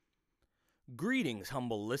Greetings,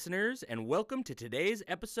 humble listeners, and welcome to today's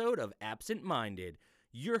episode of Absent Minded.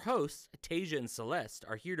 Your hosts, Tasia and Celeste,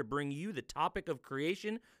 are here to bring you the topic of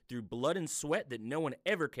creation through blood and sweat that no one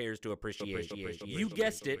ever cares to appreciate. You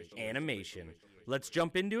guessed it, animation. Let's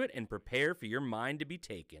jump into it and prepare for your mind to be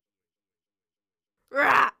taken.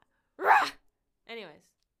 Rah! Rah! Anyways.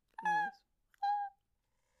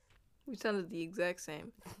 We sounded the exact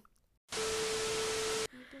same.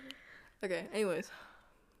 Okay, anyways.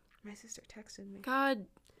 My sister texted me. God.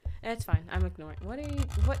 It's fine. I'm ignoring. What?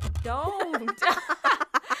 Don't.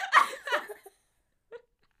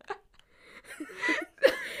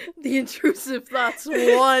 The intrusive thoughts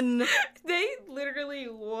won. They literally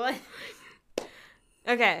won.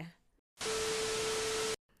 Okay.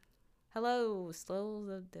 Hello, souls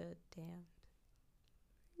of the damned.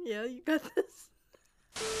 Yeah, you got this.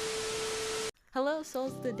 Hello,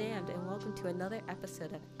 souls of the damned, and welcome to another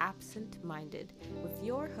episode of Absent Minded with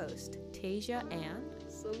your host, Tasia and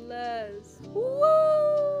Celeste. Woo!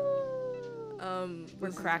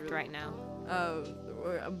 We're cracked really, right now.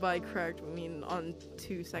 By cracked, we mean on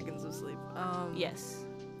 2 seconds of sleep. Yes.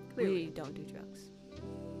 Clearly. We don't do drugs.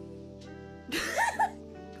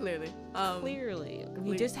 Clearly. Clearly.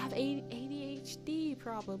 We just have ADHD,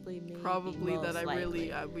 probably. Maybe, probably that I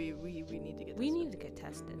likely. really, we need to get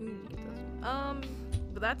tested. We need to get tested.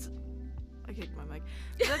 But that's... I kicked my mic.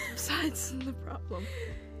 That's besides the problem.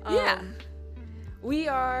 Yeah. We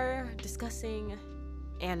are discussing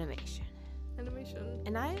animation.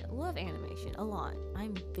 And I love animation a lot.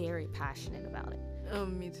 I'm very passionate about it.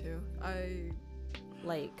 Me too.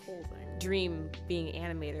 Whole thing. Dream being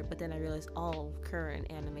animator, but then I realized all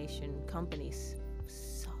current animation companies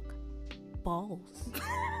suck balls.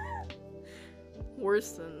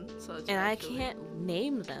 Worse than such. And actually. I can't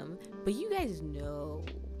name them, but you guys know.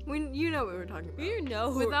 You know what we're talking about. You know.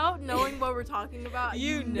 Without knowing what we're talking about,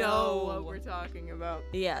 you know what we're talking about.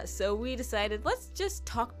 Yeah, so we decided let's just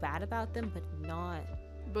talk bad about them, but not.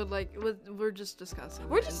 But we're just discussing.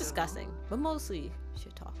 We're just discussing, but mostly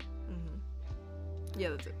shit talk. Mm-hmm. Yeah,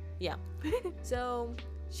 that's it. Yeah. So,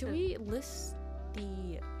 should we list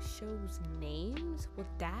the show's names? Would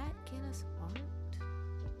that get us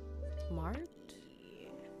marked?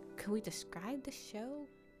 Can we describe the show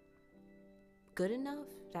good enough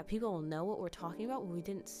that people will know what we're talking about when we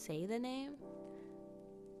didn't say the name?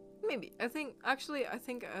 Maybe. I think I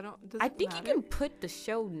don't. I think you can put the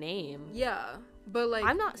show name. Yeah, but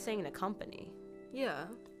I'm not saying the company. Yeah,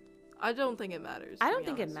 I don't think it matters. I don't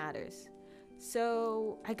think it matters.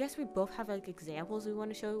 So I guess we both have examples we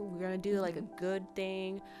want to show. We're gonna do a good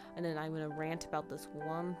thing, and then I'm gonna rant about this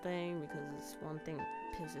one thing because this one thing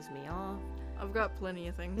pisses me off. I've got plenty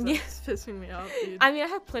of things that's pissing me off, dude. I mean, I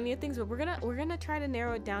have plenty of things, but we're gonna try to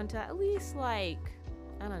narrow it down to at least I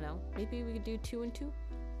don't know, maybe we could do 2 and 2,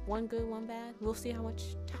 1 good, 1 bad. We'll see how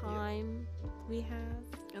much time we have.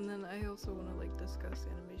 And then I also want to discuss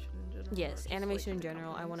animation in general. Yes, animation in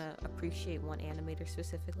general. I want to appreciate one animator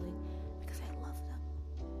specifically because I love them.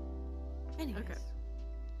 Anyways. Okay.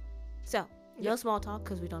 So, no small talk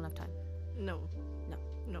because we don't have time. No.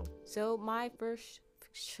 So my first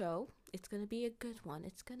show, it's gonna be a good one.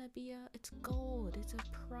 It's gold. It's a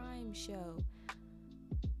prime show.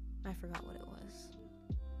 I forgot what it was.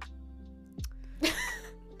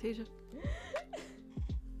 Tasia.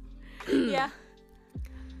 Yeah.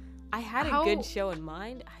 I had a good show in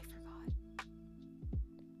mind. I forgot.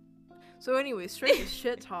 So anyway, straight to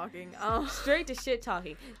shit talking. Straight to shit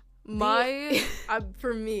talking. For me,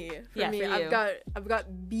 for you. I've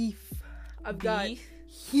got beef. I've got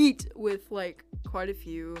heat with quite a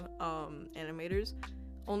few animators,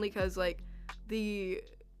 only because the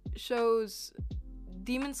shows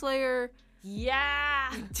Demon Slayer.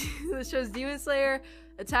 Yeah. The show's Demon Slayer,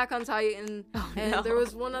 Attack on Titan, and there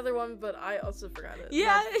was one other one, but I also forgot it.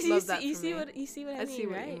 Yeah, love that you see what I mean, I see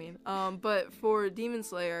right? what you mean. But for Demon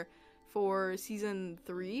Slayer, for season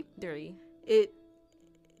 3, it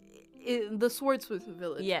the Swordsmith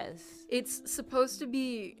Village. Yes. It's supposed to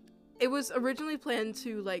be. It was originally planned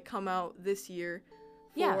to come out this year,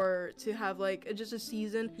 to have just a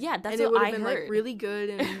season. Yeah, that's and what it I would have been really good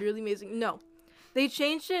and really amazing. No, they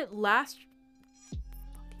changed it last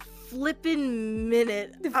flippin'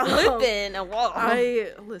 minute.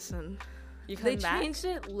 Listen. They changed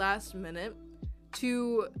it last minute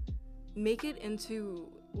to make it into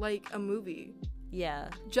a movie. Yeah.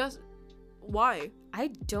 why? I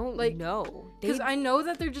don't know. Because I know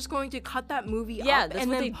that they're just going to cut that movie up that's and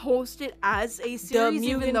what then post it as a the series,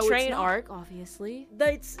 even Mugen though Train it's not. arc, obviously.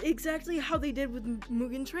 That's exactly how they did with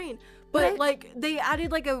Mugen Train. But, like, they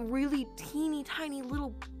added, like, a really teeny tiny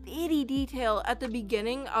little bitty detail at the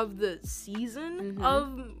beginning of the season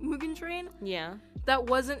of Mugen Train. Yeah. That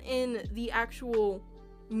wasn't in the actual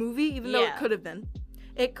movie, even though it could have been.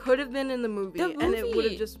 It could have been in the movie, and it would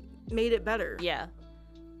have just made it better. Yeah.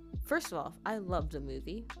 First of all, I loved the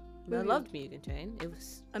movie. I loved Mugen Train. It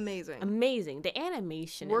was amazing. The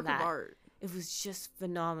animation Work in that, of art. it was just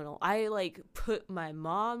phenomenal. I put my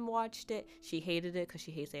mom watched it. She hated it because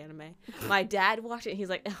she hates anime. My dad watched it and he's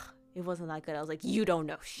like, ugh, it wasn't that good. I was like, you don't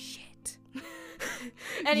know shit.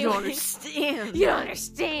 Anyway, you don't understand. You don't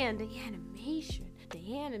understand the animation, the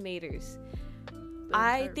animators.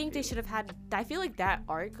 I think they should have had. I feel like that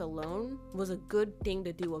arc alone was a good thing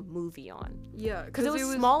to do a movie on. Yeah, because it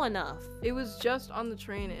was small enough. It was just on the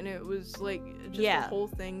train, and it was like just a whole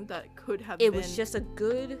thing that could have. It was just a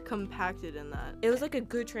good compacted in that. It was like a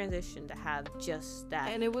good transition to have just that,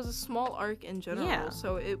 and it was a small arc in general,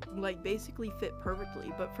 so it like basically fit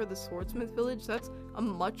perfectly. But for the Swordsmith Village, that's a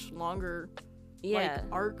much longer.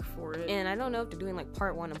 Arc for it. And I don't know if they're doing like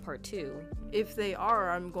part 1 and part 2. If they are,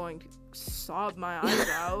 I'm going to sob my eyes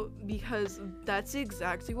out because that's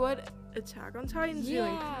exactly what Attack on Titan's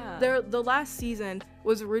doing. The last season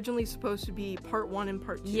was originally supposed to be part 1 and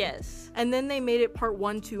part 2. Yes. And then they made it part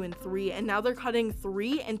 1, 2, and 3, and now they're cutting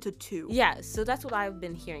 3 into 2. Yeah, so that's what I've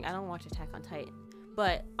been hearing. I don't watch Attack on Titan,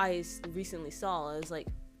 but I recently saw, it was like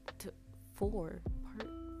part 4.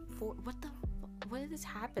 What is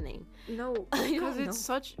happening? No, because it's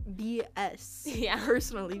such BS. Yeah.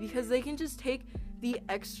 Personally, because they can just take the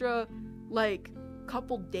extra, like,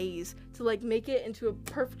 couple days to, like, make it into a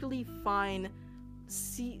perfectly fine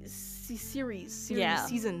season.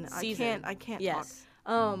 I can't talk.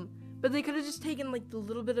 But they could have just taken, like, the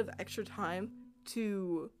little bit of extra time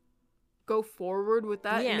to go forward with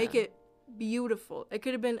that and make it beautiful. It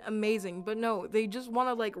could have been amazing, but no, they just want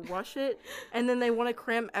to like rush it, and then they want to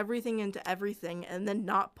cram everything into everything and then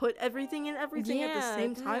not put everything in everything at the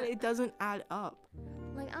same time. It doesn't add up.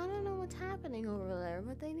 Like, I don't know what's happening over there,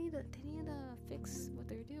 but they need to fix what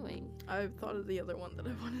they're doing. I've thought of the other one that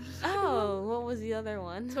I wanted to Oh, what was the other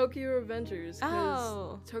one? Tokyo Revengers.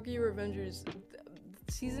 Tokyo Revengers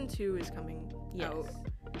season 2 is coming out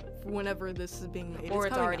whenever this is being made. Or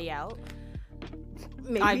it's already out.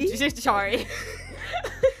 Maybe. I'm just sorry.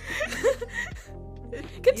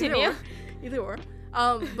 Continue. Either or.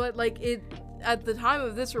 But like it at the time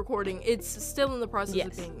of this recording, it's still in the process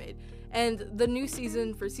of being made. And the new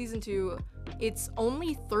season for season 2, it's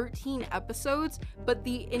only 13 episodes, but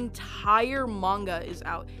the entire manga is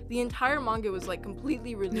out. The entire manga was like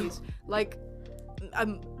completely released like a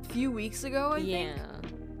few weeks ago, I think.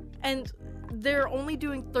 And they're only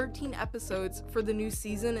doing 13 episodes for the new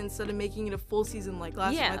season instead of making it a full season like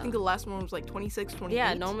last one. I think the last one was like 26, 28.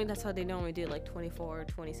 Yeah, normally that's how they normally do, like 24 or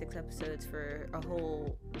 26 episodes for a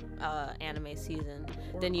whole anime season.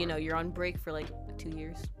 Then, you're on break for like 2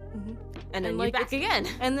 years. Mm-hmm. And then you're back again.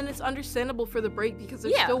 And then it's understandable for the break because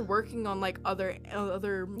they're still working on like other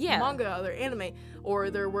manga, other anime, or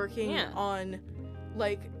they're working on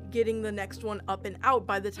like getting the next one up and out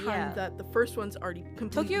by the time that the first one's already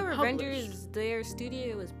completely Tokyo published. Revengers, their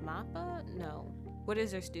studio is MAPPA? No. What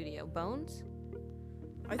is their studio? Bones?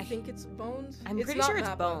 I think it's Bones. I'm pretty sure it's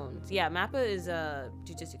Bones. Yeah, MAPPA is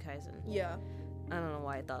Jujutsu Kaisen. Yeah. I don't know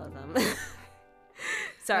why I thought of them.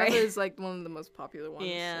 Sorry. MAPPA is like one of the most popular ones.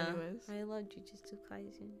 Yeah. Anyways. I love Jujutsu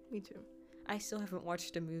Kaisen. Me too. I still haven't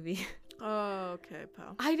watched a movie. Oh, okay,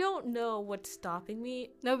 pal. I don't know what's stopping me.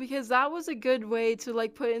 No, because that was a good way to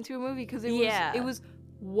like put it into a movie because it was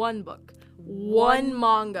one book, one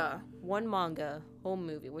manga, whole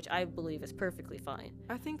movie, which I believe is perfectly fine.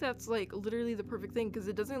 I think that's like literally the perfect thing because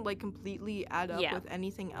it doesn't like completely add up with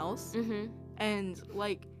anything else. Mm-hmm. And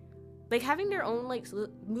like having their own like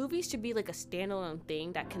movies should be like a standalone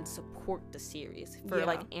thing that can support the series for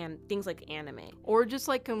like things like anime, or just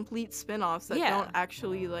like complete spin-offs that don't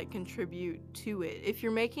actually like contribute to it. If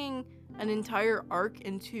you're making an entire arc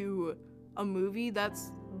into a movie,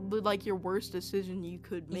 that's like your worst decision you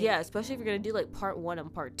could make. Yeah, especially if you're gonna do like part 1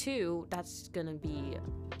 and part 2, that's gonna be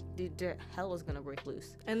the hell is gonna break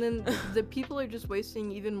loose. And then the people are just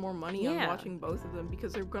wasting even more money on watching both of them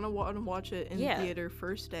because they're gonna want to watch it in theater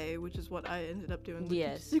first day, which is what I ended up doing with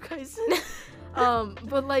Jujutsu Kaisen.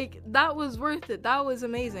 But like that was worth it. That was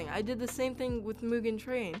amazing. I did the same thing with Mugen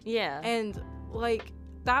Train. Yeah. And like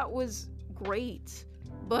that was great.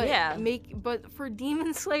 But but for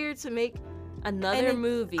Demon Slayer to make another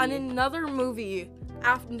movie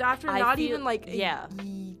After I not feel- even like yeah.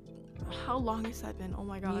 How long has that been? Oh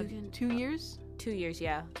my god, Mugen- 2 years? 2 years,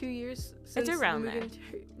 yeah. 2 years since around the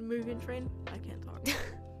Mugen Train. I can't talk.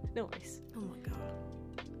 No worries. Oh my god.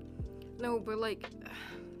 No, but like,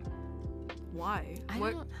 why?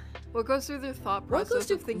 What goes through their thought What process goes of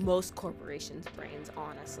through thinking? most corporations' brains,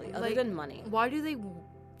 honestly, other Like, than money? Why do they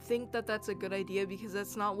think that that's a good idea? Because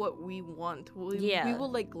that's not what we want. We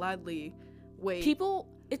will like gladly wait.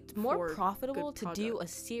 It's more for profitable good to do a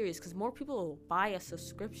series because more people will buy a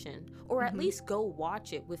subscription or at least go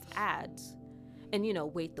watch it with ads and,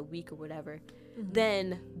 wait the week or whatever,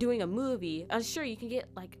 than doing a movie. I'm sure you can get,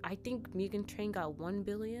 like, I think Mugen Train got 1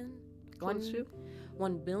 billion? Close to?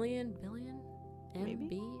 1 billion? Maybe?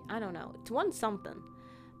 MB? I don't know. It's one something.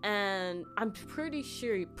 And I'm pretty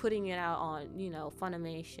sure putting it out on,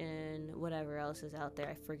 Funimation, whatever else is out there.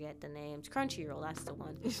 I forget the names. Crunchyroll, that's the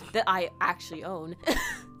one that I actually own.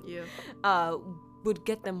 Yeah. Would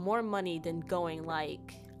get them more money than going,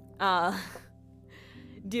 like,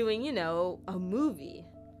 doing, a movie.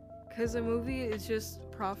 Because a movie is just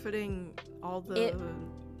profiting all the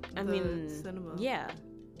cinema. Yeah.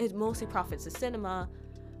 It mostly profits the cinema.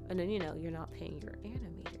 And then, you're not paying your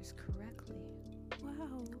animators correctly.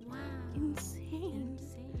 Wow. Insane.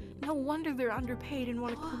 No wonder they're underpaid and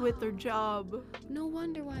want to quit their job. No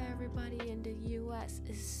wonder why everybody in the U.S.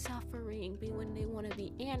 is suffering when they want to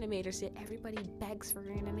be animators, yet everybody begs for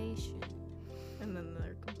animation. And then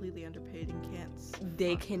they're completely underpaid and can't.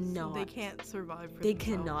 They cannot. They can't survive. They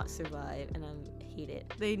cannot survive, and I hate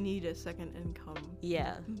it. They need a second income.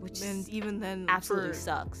 Yeah, which and even then absolutely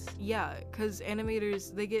sucks. Yeah, because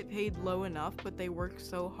animators, they get paid low enough, but they work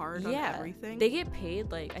so hard on everything. They get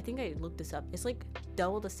paid, like, I think I looked this up. It's like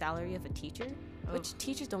double the salary of a teacher, which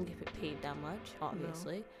teachers don't get paid that much,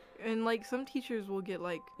 obviously. No. And like some teachers will get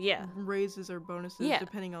like raises or bonuses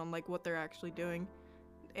depending on like what they're actually doing.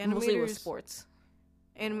 Mostly with sports.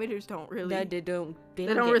 Animators don't really. They don't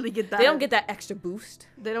really get that. They don't get that extra boost.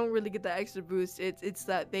 They don't really get that extra boost. It's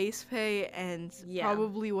that base pay and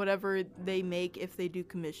probably whatever they make if they do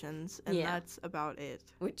commissions, and that's about it.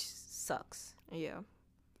 Which sucks. Yeah.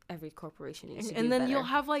 Every corporation needs to do and then better. You'll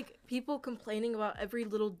have like people complaining about every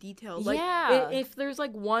little detail. Like if there's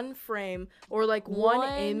like one frame or like one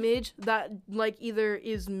image that like either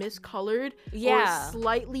is miscolored or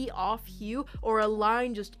slightly off hue, or a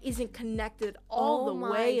line just isn't connected all the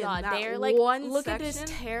way. God. In that They're like, one look section. at this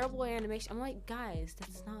terrible animation. I'm like, guys,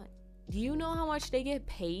 that's not. Do you know how much they get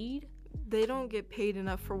paid? They don't get paid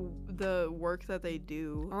enough for the work that they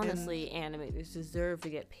do. Honestly, animators deserve to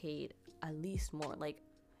get paid at least more. Like.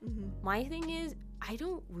 My thing is, I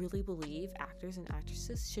don't really believe actors and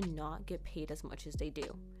actresses should not get paid as much as they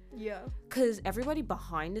do. Yeah. Because everybody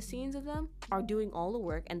behind the scenes of them are doing all the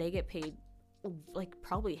work and they get paid like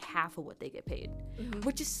probably half of what they get paid.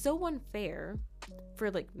 Which is so unfair for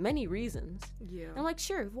like many reasons. Yeah. I'm like,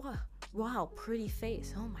 sure, wow, pretty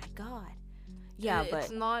face. Oh my god. Yeah, but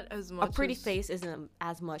it's not as much. A pretty face isn't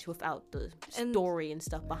as much without the story and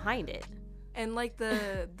stuff behind it. And like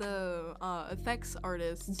the effects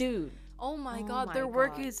artists, dude. Oh my god, their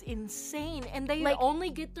work is insane, and they only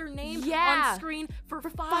get their name on screen for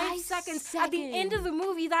 5 seconds. At the end of the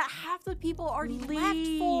movie that half the people already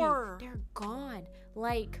left for. They're gone.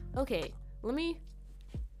 Like, okay,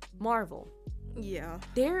 Marvel. Yeah.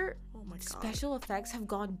 Their special effects have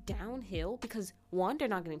gone downhill because 1, they're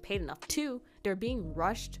not getting paid enough. 2, they're being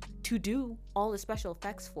rushed to do all the special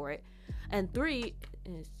effects for it. And 3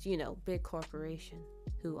 is, big corporation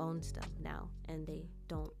who owns them now, and they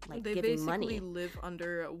don't giving money. They basically live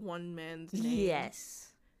under one man's name. Yes.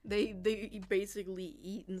 They basically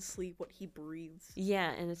eat and sleep what he breathes.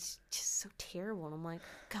 Yeah, and it's just so terrible. And I'm like,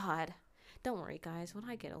 God, don't worry, guys. When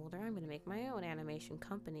I get older, I'm gonna make my own animation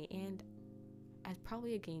company and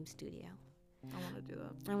probably a game studio. I want to do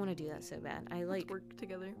that. I want to do that so bad. Let's work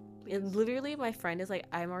together. Literally, my friend is like,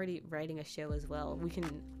 I'm already writing a show as well.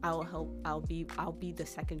 I'll help. I'll be the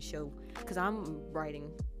second show because I'm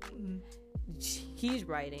writing. He's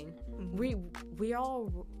writing.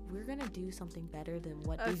 We're gonna do something better than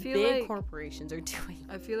what these big corporations are doing.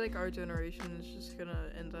 I feel like our generation is just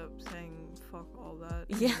gonna end up saying fuck all that.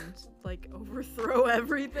 Yeah. And, like overthrow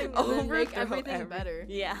everything and then make everything better.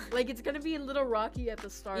 Yeah. Like it's gonna be a little rocky at the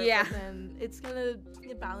start. Yeah. But then it's gonna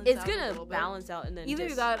balance out. It's gonna balance out and then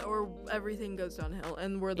either that or everything goes downhill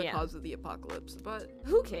and we're the cause of the apocalypse. But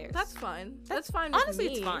who cares? That's fine. That's fine. Honestly,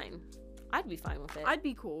 with me. it's fine. I'd be fine with it. I'd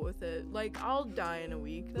be cool with it. Like I'll die in a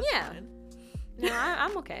week. That's fine. No,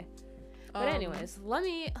 I'm okay. But anyways, let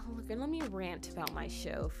me rant about my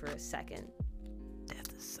show for a second.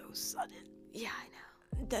 Death is so sudden. Yeah, I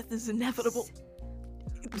know. Death is inevitable.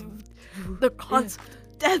 The concept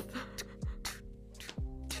of death.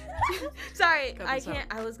 Sorry, Cut I this out.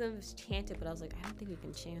 can't. I was gonna chant it, but I was like, I don't think we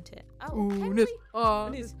can chant it. Oh, can Unis, we?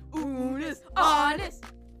 honest, Unis, honest.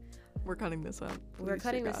 We're cutting this out. We're Please,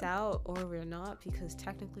 cutting dear this God. out, or we're not, because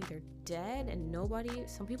technically they're dead, and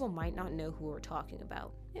some people might not know who we're talking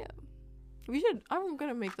about. We should. I'm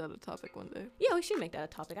gonna make that a topic one day. Yeah, we should make that a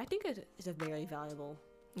topic. I think it is a very valuable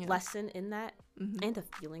Yeah. lesson in that, Mhm. and the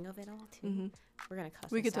feeling of it all too. Mhm. We're gonna cut.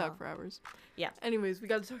 We this could talk out. for hours. Yeah. Anyways, we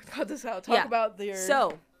gotta cut this out. Talk Yeah. about the.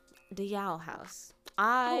 So, the Yao House.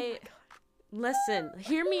 Listen.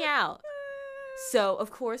 Hear me out. So, of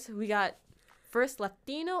course, we got first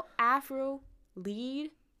Latino Afro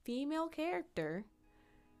lead female character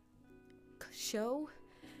show.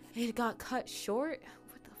 It got cut short.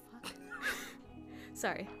 What the fuck?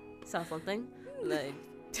 Sorry, saw something. Like,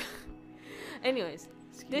 anyways,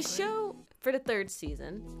 this show for the 3rd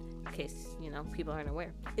season, in case people aren't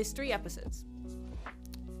aware, is 3 episodes.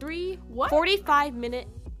 3 What? 45-minute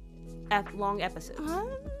long episodes.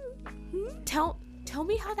 Tell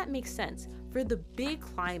me how that makes sense for the big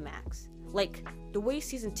climax. Like the way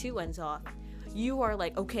season 2 ends off, you are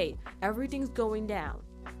like, okay, everything's going down.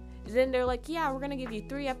 Then they're like, yeah, we're gonna give you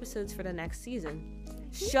 3 episodes for the next season.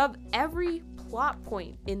 Shove every plot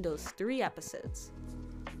point in those 3 episodes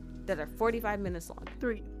that are 45 minutes long.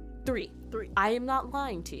 3. 3. I am not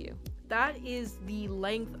lying to you. That is the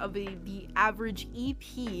length of the average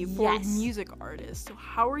EP for Yes. music artists. So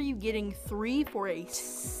how are you getting 3 for a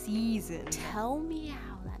season? Tell me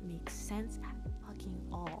how that makes sense at fucking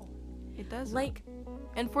all. It does. Like,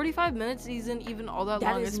 and 45 minutes isn't even all that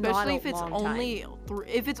That long, is not especially a if it's long only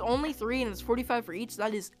if it's only 3 and it's 45 for each.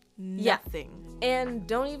 That is Yeah. nothing. and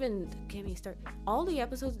don't even get me started. All the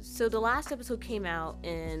episodes. So the last episode came out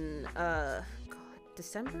in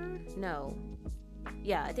December? No.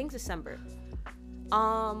 Yeah, I think December.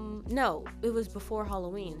 No, it was before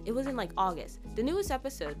Halloween. It was in like August. The newest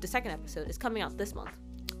episode, the 2nd episode, is coming out this month.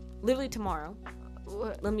 Literally tomorrow.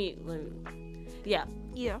 What? Let me. Yeah.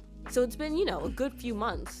 Yeah. So it's been, a good few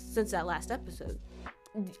months since that last episode.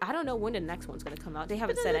 I don't know when the next one's gonna come out. They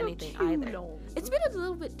haven't said anything either. It's been a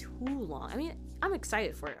little bit too long. I mean, I'm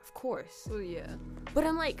excited for it, of course. Oh yeah. But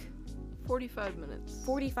I'm like, 45 minutes.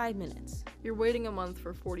 45 minutes. You're waiting a month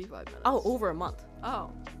for 45 minutes. Oh, over a month.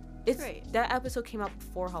 Oh. It's Great. That episode came out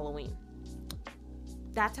before Halloween.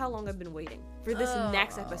 That's how long I've been waiting for this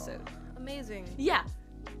next episode. Amazing. Yeah.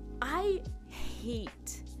 I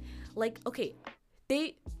hate, like, okay,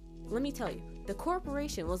 let me tell you, the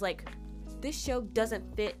corporation was like, this show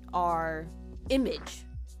doesn't fit our image.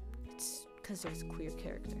 It's because there's queer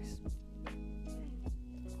characters.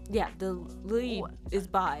 Yeah, the lead is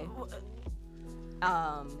bi.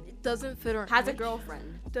 It doesn't fit our Has a image.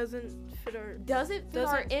 girlfriend. Doesn't fit our Doesn't fit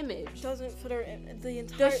our image. doesn't fit our the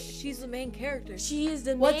entire Does she's the main character. She is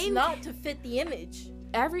the What's main. not to fit the image?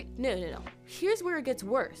 No. Here's where it gets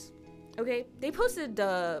worse. Okay, they posted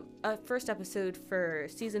the first episode for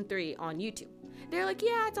season 3 on YouTube. They're like,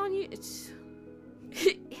 yeah, it's on YouTube.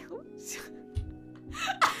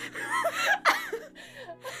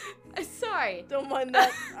 Sorry. Don't mind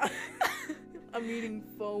that. I'm eating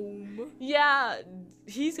foam. Yeah,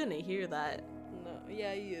 he's gonna hear that. No,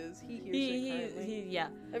 yeah, he is. He hears it currently. Yeah.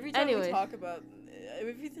 Every time Anyway. we talk about,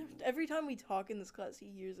 every time we talk in this class, he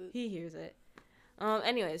hears it. He hears it.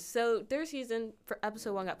 Anyways, so their season for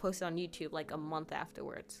episode 1 got posted on YouTube like a month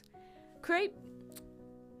afterwards. Great.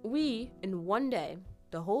 We, in one day,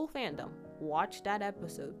 the whole fandom, watched that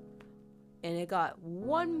episode. And it got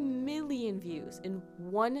 1 million views in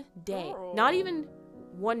one day. Oh. Not even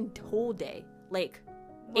one whole day. Like,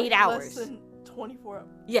 What, 8 hours. Less than 24 hours.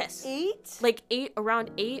 Yes. 8? Like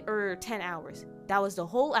around 8 or 10 hours. That was the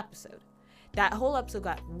whole episode. That whole episode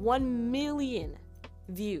got 1 million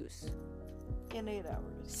views. In 8 hours.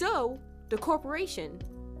 So the corporation,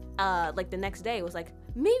 like the next day, was like,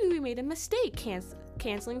 maybe we made a mistake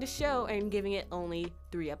canceling the show and giving it only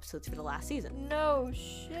 3 episodes for the last season. No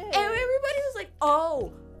shit. And everybody was like,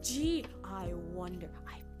 oh, gee, I fucking wonder.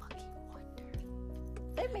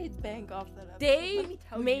 They made bank off that episode. They Let me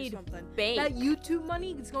tell you made something. bank. That YouTube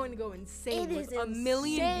money is going to go insane. It with is a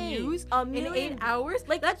million insane. views A in million 8 hours.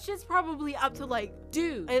 like- That's just probably up to like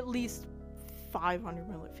Dude, at least 500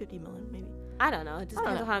 million, 50 million maybe. I don't know. It just I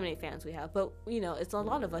don't depends on know. how many fans we have. But, it's a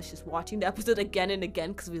lot of us just watching the episode again and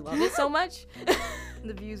again because we love it so much.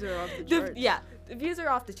 The views are off the charts. The views are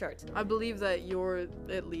off the charts. I believe that you're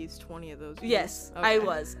at least 20 of those views. Yes, I Okay.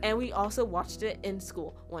 was. And we also watched it in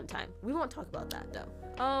school one time. We won't talk about that, though.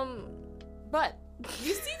 But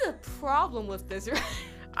you see the problem with this, right?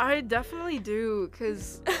 I definitely do,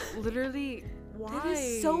 because literally Why? That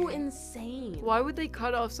is so insane. Why would they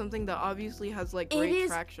cut off something that obviously has like great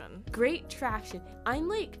traction? Great traction. I'm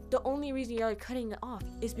like, the only reason you're cutting it off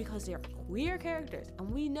is because they're queer characters,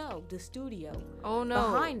 and we know the studio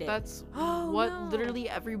behind it. That's literally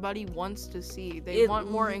everybody wants to see. They want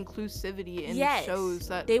more inclusivity in shows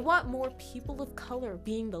that they want more people of color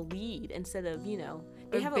being the lead instead of, you know,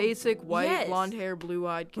 they have basic white, blonde hair,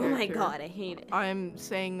 blue-eyed character. Oh my god, I hate it. I'm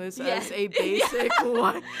saying this as a basic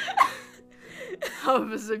white.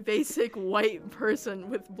 As a basic white person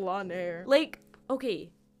with blonde hair. Like,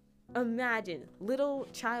 okay, imagine little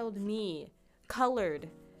child me, colored,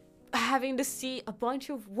 having to see a bunch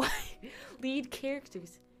of white lead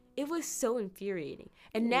characters. It was so infuriating.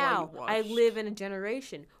 And now I live in a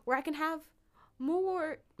generation where I can have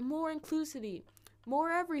more inclusivity, more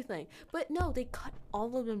everything. But no, they cut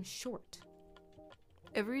all of them short.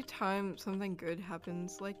 Every time something good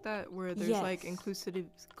happens like that, where there's like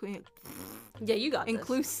inclusivity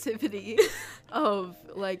of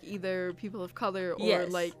like either people of color or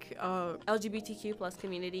like LGBTQ plus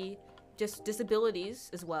community, just disabilities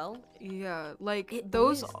as well. Yeah, like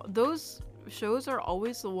those shows are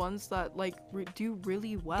always the ones that like do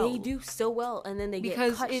really well. They do so well, and then they get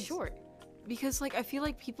cut short. Because like I feel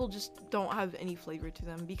like people just don't have any flavor to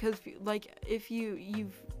them. Because like if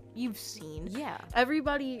you've seen,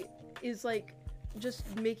 everybody is like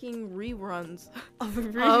just making reruns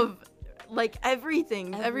of like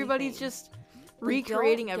everything. Everybody's just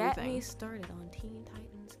recreating everything. Get me started on Teen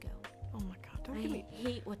Titans Go. Oh my god, don't get me. I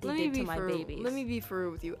hate what they did to my babies. Let me be for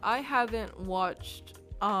real with you. I haven't watched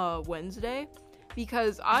Wednesday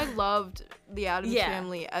because I loved the Addams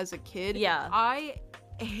Family as a kid. Yeah. I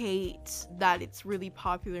hate that it's really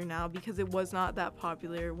popular now because it was not that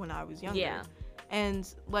popular when I was younger. Yeah. And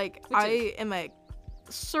like I am a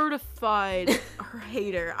certified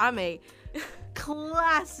hater. I'm a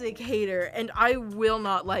classic hater, and I will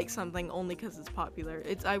not like something only because it's popular.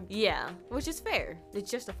 Which is fair.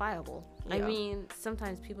 It's justifiable. Yeah. I mean,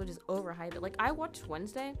 sometimes people just overhype it. Like I watched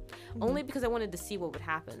Wednesday only because I wanted to see what would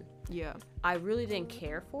happen. Yeah. I really didn't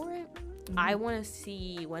care for it. I want to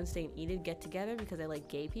see Wednesday and Enid get together because I like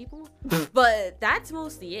gay people. But that's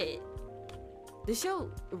mostly it. The show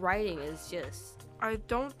writing is just I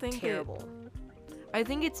don't think terrible. I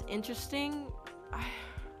think it's interesting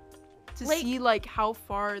to see like how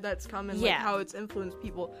far that's come and like how it's influenced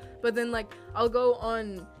people. But then like I'll go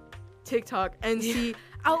on TikTok and see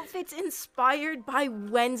outfits inspired by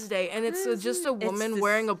Wednesday, and it's just a woman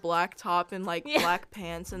wearing a black top and like black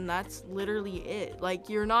pants, and that's literally it. Like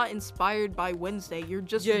you're not inspired by Wednesday, you're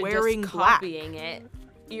just wearing just black. Copying it.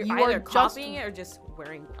 You're either copying it or just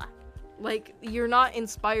wearing black. Like you're not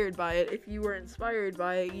inspired by it. If you were inspired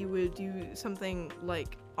by it, you would do something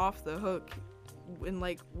like off the hook and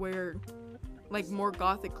like wear like more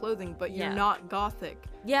gothic clothing, but you're not gothic.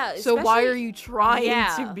 Yeah. So why are you trying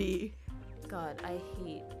to be? God, I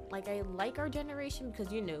like our generation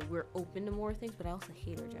because, you know, we're open to more things, but I also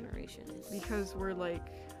hate our generation. Because we're like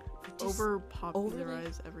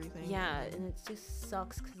over-popularize everything. Yeah, and it just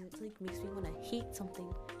sucks because it like makes me want to hate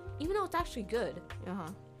something, even though it's actually good.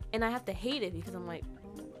 And I have to hate it because I'm like,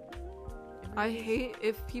 I hate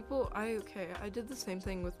if people. I did the same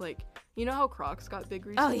thing with like, you know how Crocs got big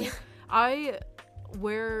recently. Oh yeah. I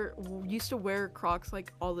used to wear Crocs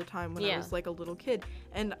like all the time when I was like a little kid,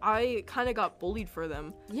 and I kind of got bullied for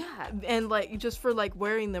them. Yeah. And like just for like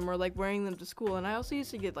wearing them or like wearing them to school, and I also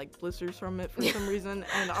used to get like blisters from it for some reason,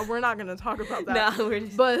 and we're not gonna talk about that. No, we're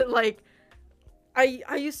just... But like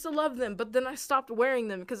I used to love them, but then I stopped wearing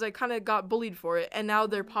them because I kind of got bullied for it, and now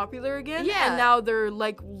they're popular again. Yeah. And now they're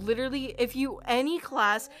like literally, if you any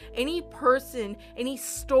class, any person, any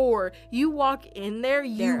store, you walk in there,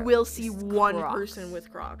 you will see one person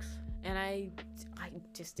with Crocs. And I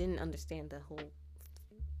just didn't understand the whole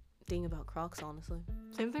thing about Crocs, honestly.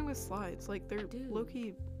 Same thing with slides. Like they're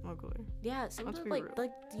low-key ugly. Yeah, some of them like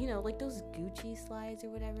you know, like those Gucci slides or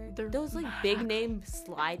whatever. Those like big name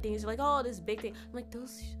slide things. You're like, oh, this big thing. I'm like,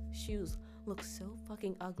 those shoes look so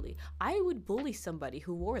fucking ugly. I would bully somebody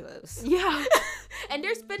who wore those. Yeah. And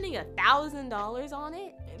they're spending $1,000 on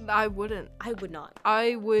it. I wouldn't. I would not.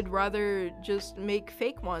 I would rather just make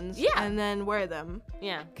fake ones and then wear them.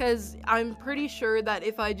 Yeah. Because I'm pretty sure that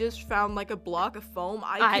if I just found like a block of foam,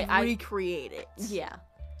 I could recreate it. Yeah.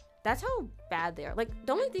 That's how bad they are. Like,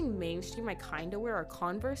 the only thing mainstream I kind of wear are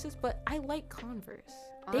Converses, but I like Converse.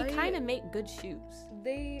 They kind of make good shoes.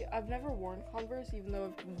 I've never worn Converse, even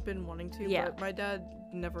though I've been wanting to, but my dad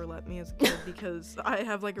never let me as a kid because I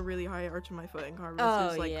have like a really high arch in my foot, and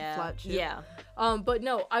Converse is like flat shit. Yeah. But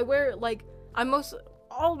no, I wear like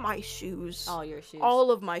all my shoes. All your shoes.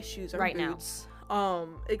 All of my shoes are right boots.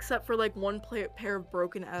 except for like one pair of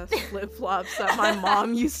broken ass flip flops that my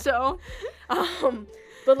mom used to own.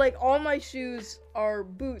 But like all my shoes are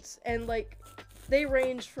boots, and like they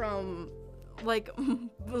range from like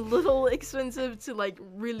little expensive to like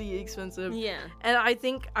really expensive. Yeah. And I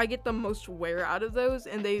think I get the most wear out of those,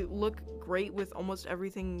 and they look great with almost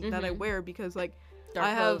everything that I wear, because like Dark I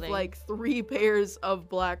have clothing. like 3 pairs of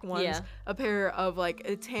black ones, Yeah. a pair of like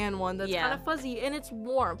a tan one that's Yeah. kind of fuzzy, and it's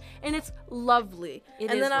warm and it's lovely.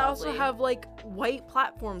 It and is then I also lovely. have like white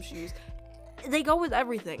platform shoes. They go with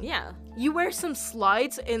everything. Yeah. You wear some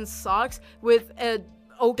slides and socks with a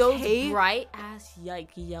Those okay. bright ass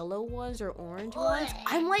like yellow ones or orange ones.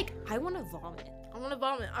 I'm like, I want to vomit. I want to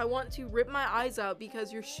vomit. I want to rip my eyes out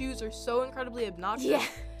because your shoes are so incredibly obnoxious. Yeah.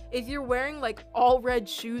 If you're wearing like all red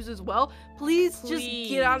shoes as well, please just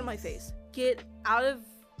get out of my face. Get out of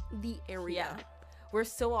the area. Yeah. We're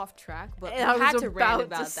so off track, but And I we had was to rant about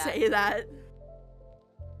about to that. say that.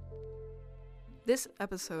 This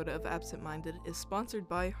episode of Absent Minded is sponsored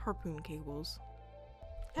by Harpoon Cables.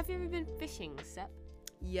 Have you ever been fishing, Sep?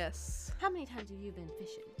 Yes. How many times have you been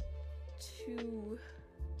fishing? 2.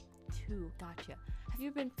 2. Gotcha. Have you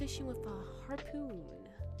ever been fishing with a harpoon?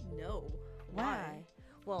 No. Why?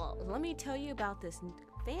 Well, let me tell you about this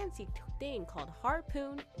fancy thing called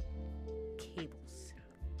harpoon cables.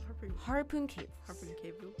 Harpoon cables. Harpoon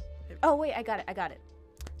Cable. Oh wait, I got it.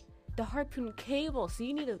 The harpoon cable. So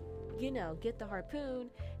you need to, get the harpoon,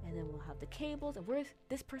 and then we'll have the cables. And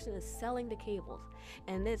this person is selling the cables,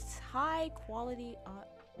 and it's high quality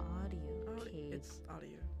audio cables. It's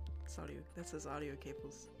audio. It's audio. That says audio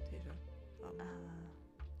cables, Tasia.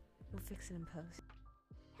 We'll fix it in post.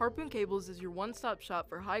 Harpoon Cables is your one-stop shop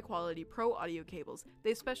for high-quality pro audio cables.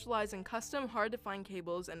 They specialize in custom, hard-to-find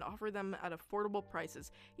cables and offer them at affordable prices.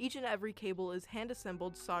 Each and every cable is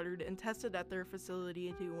hand-assembled, soldered, and tested at their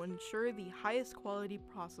facility to ensure the highest quality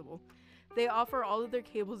possible. They offer all of their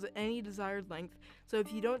cables at any desired length, so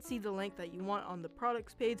if you don't see the length that you want on the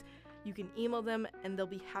products page, you can email them and they'll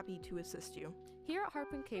be happy to assist you. Here at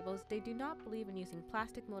Harpoon Cables, they do not believe in using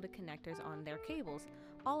plastic molded connectors on their cables.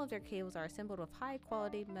 All of their cables are assembled with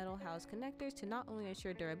high-quality metal house connectors to not only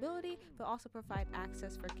ensure durability, but also provide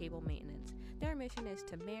access for cable maintenance. Their mission is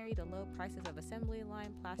to marry the low prices of assembly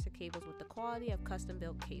line plastic cables with the quality of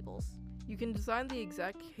custom-built cables. You can design the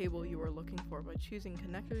exact cable you are looking for by choosing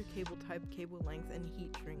connector, cable type, cable length, and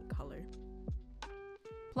heat shrink color.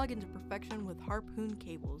 Plug into perfection with Harpoon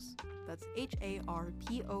Cables. That's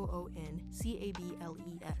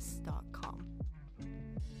HARPOONCABLES.com.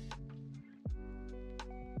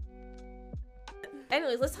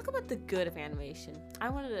 Anyways, let's talk about the good of animation. I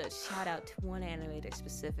wanted to shout out to one animator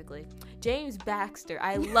specifically, James Baxter.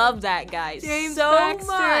 I love that guy James so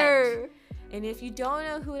Baxter! much. And if you don't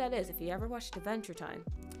know who that is, if you ever watched Adventure Time,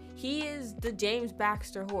 he is the James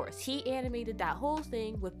Baxter horse. He animated that whole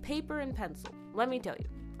thing with paper and pencil. Let me tell you,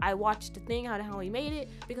 I watched the thing on how he made it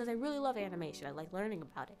because I really love animation. I like learning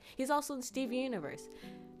about it. He's also in Steven Universe,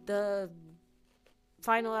 the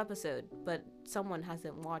final episode, but someone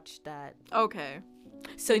hasn't watched that, Okay.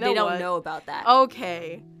 so You know they don't what? know about that.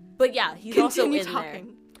 Okay. But yeah, he's also Continue in there.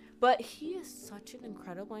 talking. But he is such an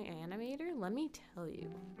incredible animator, let me tell you.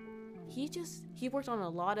 He worked on a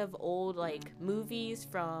lot of old like movies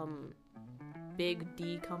from Big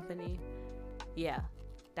D Company. Yeah,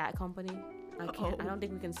 that company. I don't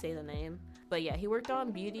think we can say the name. But yeah, he worked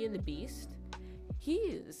on Beauty and the Beast.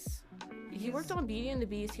 He worked on Beauty and the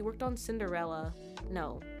Beast. He worked on Cinderella.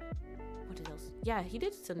 No. What else? Yeah, he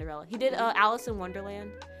did Cinderella. He did Alice in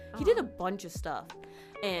Wonderland. He did a bunch of stuff.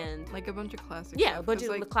 And Like a bunch of classics. yeah, a bunch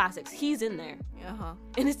of the classics. He's in there. Uh-huh.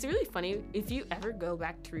 And it's really funny. If you ever go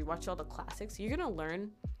back to rewatch all the classics, you're going to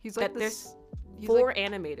learn He's like that this. there's 4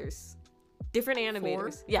 animators. Different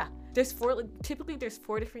animators. 4? Yeah. There's 4, like, typically there's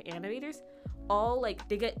 4 different animators. All, like,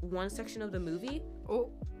 they get one section of the movie,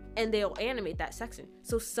 Oh. and they'll animate that section.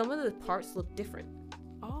 So some of the parts look different.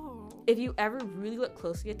 Oh. If you ever really look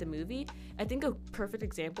closely at the movie, I think a perfect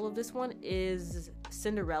example of this one is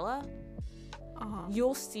Cinderella. Uh-huh.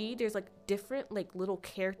 You'll see there's, like, different, like, little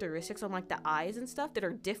characteristics on, like, the eyes and stuff that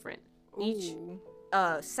are different. Each Ooh.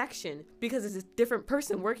 section, because it's a different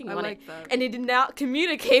person working I on like it, that. and they did not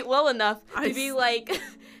communicate well enough I to be like,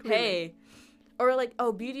 hey, or like,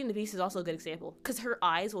 oh, Beauty and the Beast is also a good example because her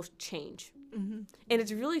eyes will change, Mm-hmm. and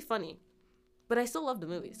it's really funny. But I still love the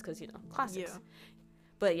movies because classics. Yeah.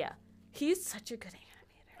 But yeah, he's such a good animator.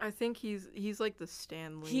 I think he's like the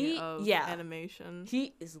Stanley of animation.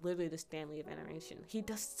 He is literally the Stanley of animation. He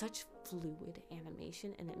does such fluid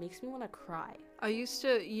animation, and it makes me want to cry. I used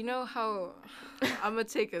to, how I'm gonna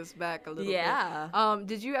take us back a little Yeah. bit.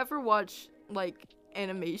 Did you ever watch like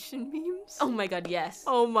animation memes? Oh my god, yes.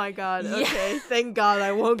 Oh my god. Yeah. Okay, thank God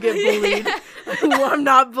I won't get bullied. I'm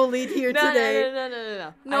not bullied here today.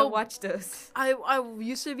 No. I watched those. I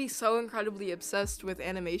used to be so incredibly obsessed with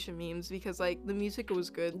animation memes because like the music was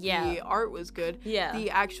good, Yeah. the art was good, Yeah. the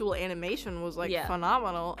actual animation was like Yeah.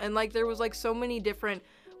 phenomenal, and like there was like so many different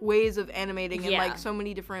ways of animating and Yeah. like so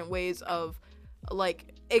many different ways of like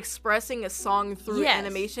expressing a song through Yes.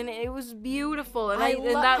 animation, and it was beautiful, and I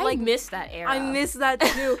I miss that era. I miss that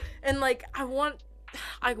too. And like I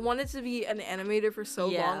wanted to be an animator for so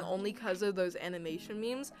Yeah. long only because of those animation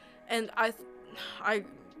memes, and I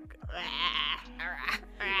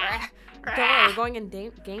Don't worry, we're going in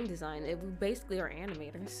game design. We basically are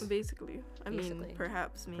animators. basically, I mean, Basically.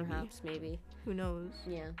 perhaps, maybe, Who knows?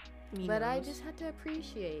 Yeah. Me But I knows. just have to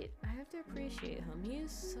appreciate. I have to appreciate him. He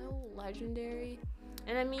is so legendary.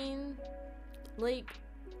 And I mean, like,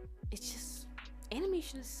 it's just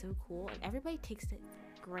animation is so cool, and everybody takes it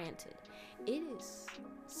for granted. It is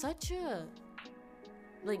such a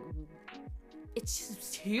it's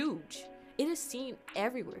just huge. It is seen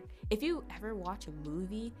everywhere. If you ever watch a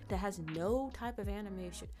movie that has no type of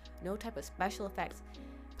animation, no type of special effects,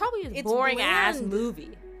 probably a It's boring ass bland.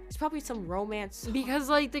 movie. It's probably some romance. Because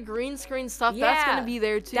like the green screen stuff, that's Yeah, gonna be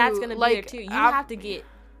there too. That's gonna like, be there too. You have to get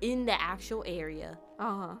in the actual area,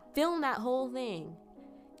 film that whole thing.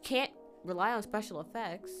 Can't rely on special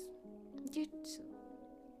effects.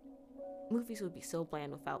 Movies would be so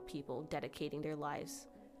bland without people dedicating their lives.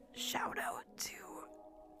 Shout out to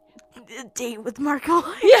A Date with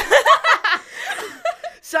Markiplier.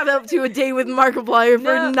 Shout out to A Date with Markiplier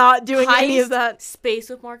for not doing any of that. Space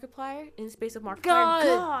with Markiplier. In Space with Markiplier.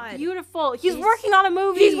 God, beautiful. He's working on a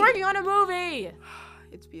movie. He's working on a movie.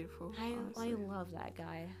 It's beautiful. I love that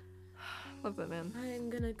guy. Love that man. I'm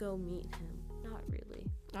gonna go meet him. Not really.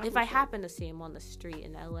 I If wish I happen to see him on the street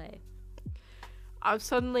in LA.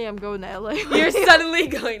 I'm going to LA. You're suddenly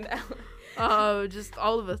going down. Just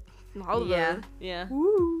all of us. Yeah.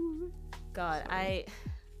 Woo. God, I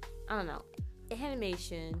don't know.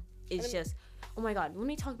 Animation is just. Oh my God. Let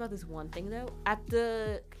me talk about this one thing though. At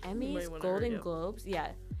the Emmys, Golden Globes,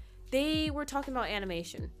 they were talking about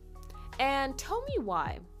animation, and tell me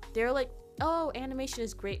why. They're like, oh, animation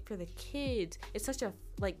is great for the kids. It's such a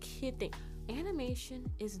kid thing. Animation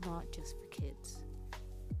is not just for kids.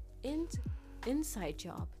 Inside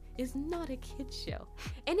Job is not a kids show,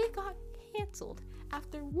 and it got canceled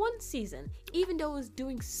after one season, even though it was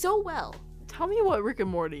doing so well. Tell me what Rick and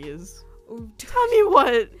Morty is. Tell me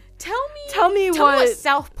what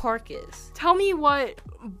South Park is. Tell me what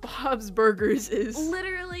Bob's Burgers is.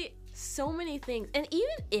 Literally so many things. And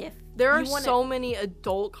even if there are so many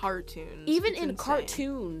adult cartoons, even in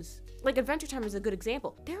cartoons, like Adventure Time is a good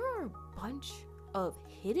example. There are a bunch of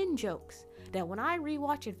hidden jokes that when I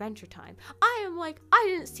rewatch Adventure Time, I am like, I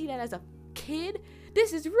didn't see that as a kid.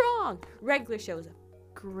 This is wrong. Regular Show is a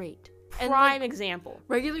great prime example.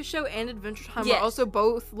 Regular Show and Adventure Time are also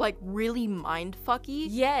both really mindfucky.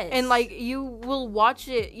 Yes. And you will watch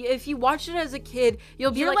it. If you watch it as a kid,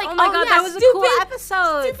 you'll be like, oh my god, yeah, that was a cool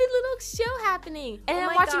episode. Stupid little show happening. And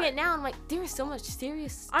I'm watching it now and I'm like, there's so much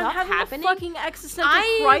serious stuff happening. I'm having a fucking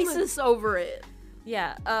existential crisis over it.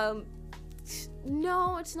 Yeah.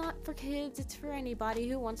 No, it's not for kids. It's for anybody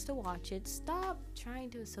who wants to watch it. Stop trying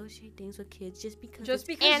to associate things with kids just because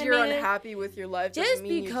you're unhappy with your life. Just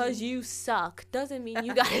because you suck doesn't mean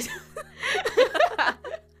you guys.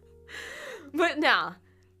 But nah,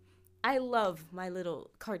 I love my little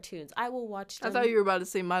cartoons. I will watch them. I thought you were about to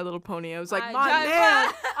say My Little Pony. I was like,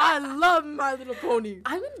 I love My Little Pony.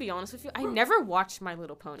 I'm gonna be honest with you. I never watched My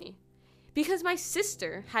Little Pony. Because my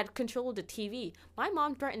sister had control of the TV. My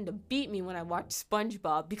mom threatened to beat me when I watched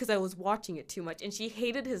SpongeBob because I was watching it too much, and she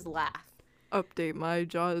hated his laugh. Update, my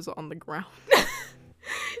jaw is on the ground.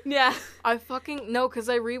 Yeah. I fucking know, because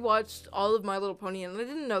I rewatched all of My Little Pony, and I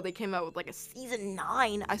didn't know they came out with a season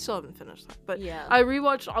 9. I still haven't finished that, but yeah. I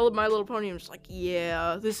rewatched all of My Little Pony, and I'm just like,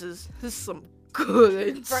 yeah, this is some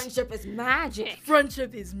good. Friendship is magic.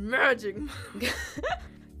 Friendship is magic.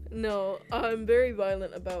 No, I'm very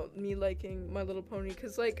violent about me liking My Little Pony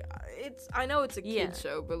because, I know it's a kid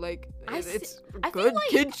show, but it's a good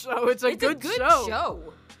kid show. It's a good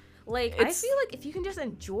show. I feel like if you can just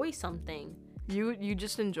enjoy something, you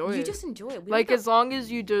just enjoy it. You just enjoy it. As long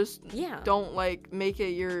as you just don't make it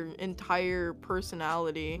your entire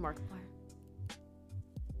personality. Markiplier.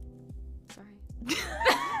 Sorry.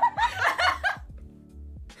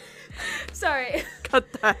 Sorry.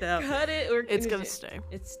 Cut that out. Cut it or it's gonna stay.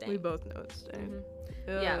 It's staying. We both know it's staying.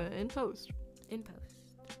 Mm-hmm. In post. In post.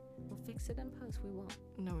 We'll fix it in post. We won't.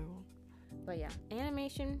 No, we won't. But yeah,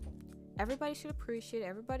 animation. Everybody should appreciate it.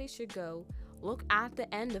 Everybody should go look at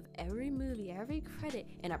the end of every movie, every credit,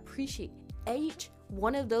 and appreciate each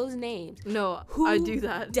one of those names. No, who I do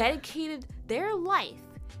that. dedicated their life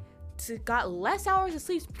to got less hours of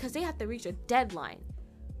sleep because they have to reach a deadline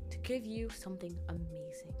to give you something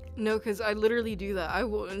amazing. No, because I literally do that. I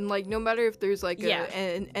will, and like, no matter if there's like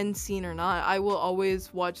an end scene or not, I will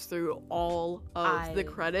always watch through all of the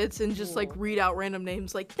credits and just like read out random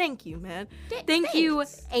names. Like, thank you, man. Thank you,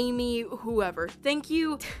 Amy, whoever. Thank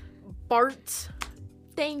you, Bart.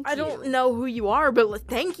 Thank you. I don't know who you are, but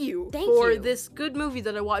thank you for this good movie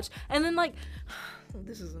that I watched. And then like,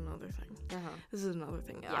 this is another thing. This is another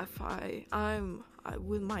thing. Yeah. If I'm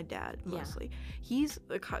with my dad mostly. He's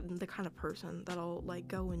the kind of person that'll like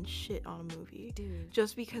go and shit on a movie, dude,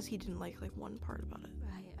 just because he didn't like one part about it.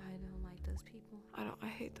 I don't like those people. I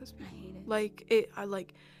hate those people. I hate it.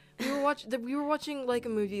 Like we were watching like a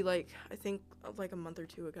movie like I think like a month or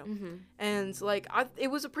two ago, and like it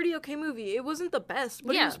was a pretty okay movie. It wasn't the best,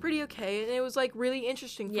 but it was pretty okay, and it was like really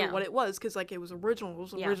interesting for what it was, because like it was original. It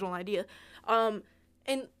was an original idea, and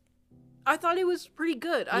I thought it was pretty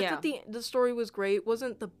good. I thought the story was great. It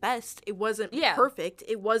wasn't the best. It wasn't perfect.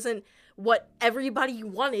 It wasn't what everybody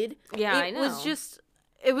wanted. Yeah, I know.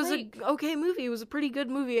 It was an okay movie. It was a pretty good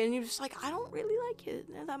movie, and you're just like, I don't really like it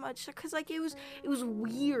that much, because like it was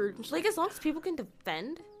weird. Like, as long as people can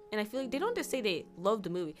defend, and I feel like they don't just say they love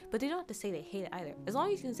the movie, but they don't have to say they hate it either. As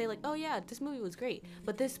long as you can say like, oh yeah, this movie was great,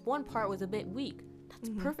 but this one part was a bit weak,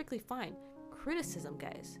 that's perfectly fine. Criticism,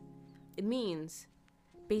 guys, it means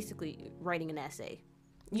basically writing an essay.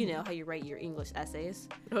 You know how you write your English essays.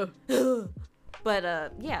 But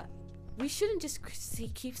yeah, we shouldn't just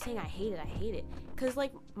keep saying I hate it, because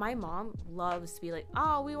like my mom loves to be like,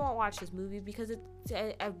 oh, we won't watch this movie because it's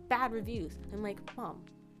a bad reviews. I'm like, Mom,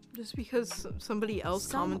 just because somebody else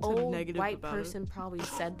commented negative white about person probably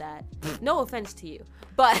said that. No offense to you,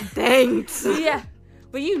 but thanks. Yeah,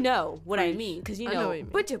 but you know what I mean, because I know what you mean.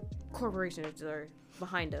 A bunch of corporations are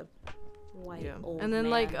behind a white old and then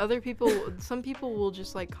man. Like other people, some people will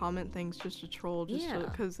just like comment things just to troll, just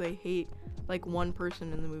because they hate like one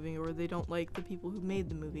person in the movie, or they don't like the people who made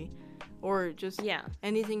the movie, or just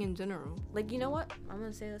anything in general. Like, you know what, I'm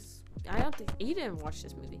gonna say this, I don't think you didn't watch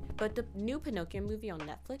this movie, but the new Pinocchio movie on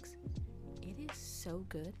Netflix, it is so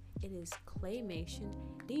good. It is claymation.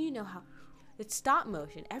 Do you know how it's stop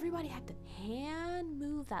motion? Everybody had to hand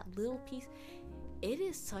move that little piece. It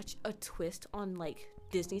is such a twist on like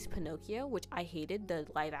Disney's Pinocchio, which I hated, the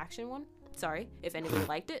live action one. Sorry if anybody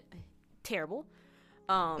liked it. Terrible.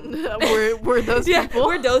 We're those people.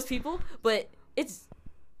 We're those people. But it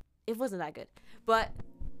wasn't that good. But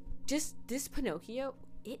just this Pinocchio,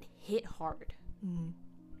 it hit hard.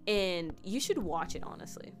 And you should watch it,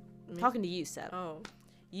 honestly. Talking to you, Seb. Oh.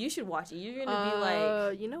 You should watch it. You're gonna be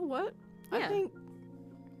like, you know what? Yeah. I think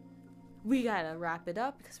we gotta wrap it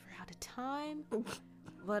up because we're out of time.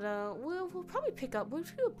 But we'll probably pick up. We'll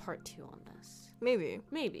do a part 2 on this. Maybe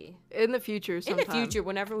in the future. Sometime. In the future,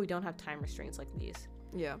 whenever we don't have time restraints like these.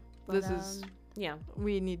 Yeah, but, this is. Yeah,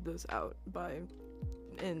 we need this out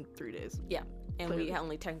in 3 days. Yeah, and clearly. We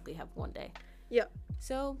only technically have 1 day. Yeah.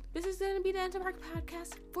 So this is gonna be the end of our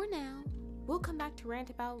podcast for now. We'll come back to rant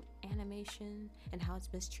about animation and how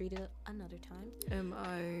it's mistreated another time. Am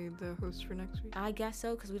I the host for next week? I guess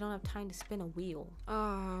so, because we don't have time to spin a wheel.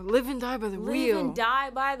 Live and die by the wheel. Live and die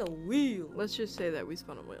by the wheel. Let's just say that we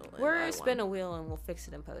spun a wheel. We're spin a wheel and we'll fix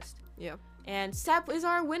it in post. Yeah. And Sep is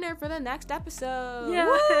our winner for the next episode. Yay!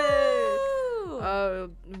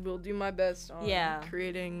 Woo! We'll do my best on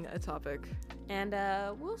creating a topic. And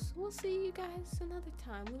we'll see you guys another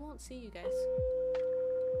time. We won't see you guys.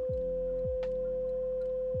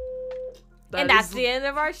 And that's the end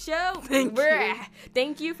of our show.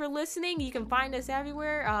 Thank you for listening. You can find us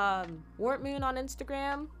everywhere. Warp Moon on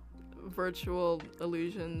Instagram.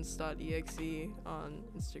 virtualillusions.exe on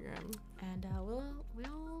Instagram. And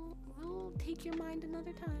we'll take your mind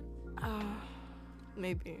another time.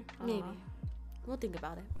 Maybe. We'll think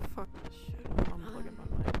about it. Fuck this shit. I'm unplugging my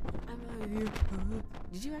mic.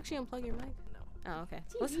 Did you actually unplug your mic? No. Oh, okay.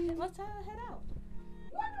 Let's head out.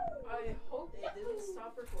 I hope it didn't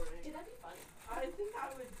stop recording. Dude, that'd be funny. I think I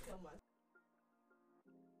would kill myself.